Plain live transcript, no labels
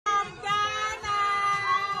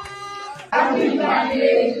Happy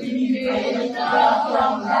birthday,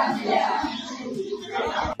 from Zambia.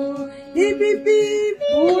 Hip hip hip!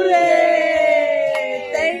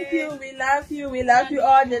 Hooray! Thank you. We love you. We love you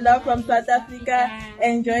all. The love from South Africa.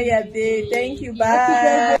 Enjoy your day. Thank you.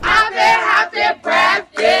 Bye. Happy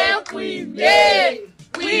birthday, Queen May.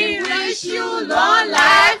 We wish you long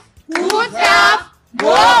life, good health,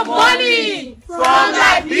 more money from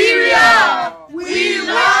Liberia. We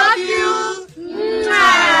love you.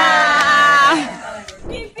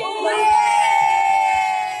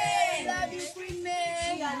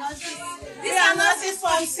 These are nurses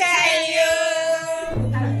from Seyo.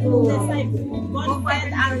 Happy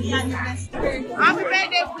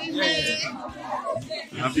birthday, Queen May.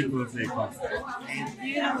 Happy birthday, Queen. Happy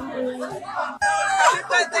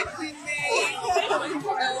birthday, Queen May.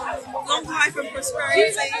 Long life and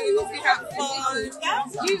prosperity. Hope you have fun.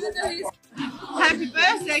 Happy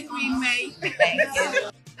birthday, Queen May.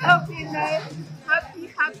 Happy May.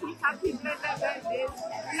 Happy birthday.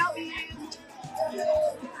 Love you.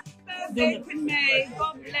 Birthday, Queen May.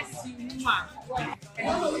 God bless you.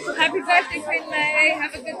 Happy birthday, Queen May.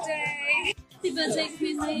 Have a good day. Happy birthday,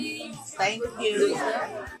 Queen May. Thank you.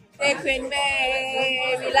 Hey, Queen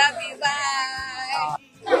May. We love you. Bye.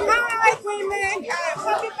 Hi, Queen May.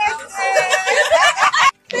 Happy birthday.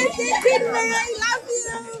 Birthday, Queen May. I love you.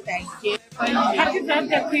 Thank you. Happy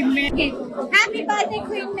birthday, Queen May. Happy birthday,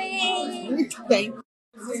 Queen May. Thank you.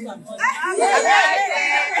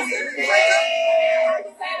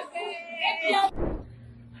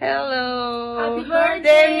 Hello. Happy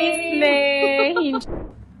birthday, Miss May.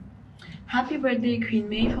 Happy birthday, Queen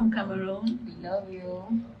May from Cameroon. We love you.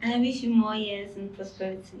 And I wish you more years in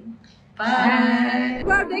prosperity. Bye. Happy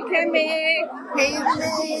birthday, Queen May.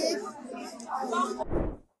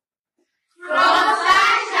 From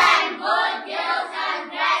sunshine, good girls and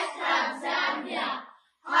guys from Zambia.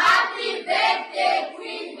 Happy birthday,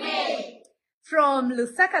 Queen May. From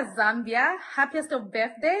Lusaka, Zambia, happiest of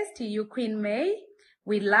birthdays to you, Queen May.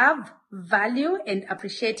 We love, value, and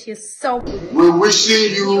appreciate you so much. We're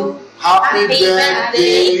wishing you happy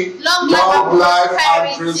birthday, long life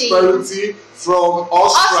and prosperity from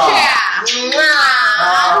Austria.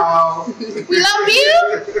 Wow. We love you.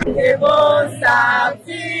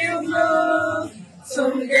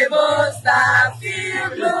 Sungebosa feel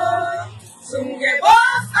good.